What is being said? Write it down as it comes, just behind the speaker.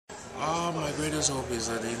My greatest hope is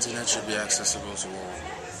that the internet should be accessible to all.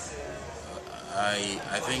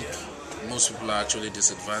 I think most people are actually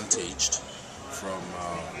disadvantaged from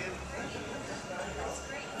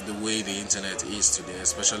the way the internet is today,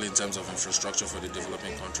 especially in terms of infrastructure for the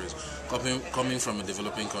developing countries. Coming from a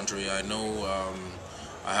developing country, I know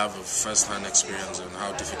I have a first-hand experience on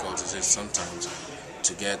how difficult it is sometimes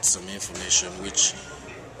to get some information which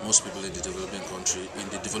most people in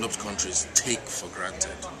the developed countries take for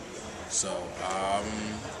granted. So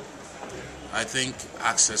I think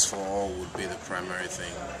access for all would be the primary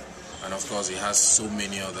thing, and of course it has so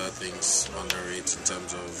many other things under it in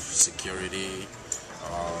terms of security,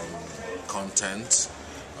 content,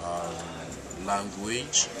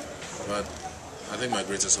 language, but I think my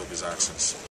greatest hope is access.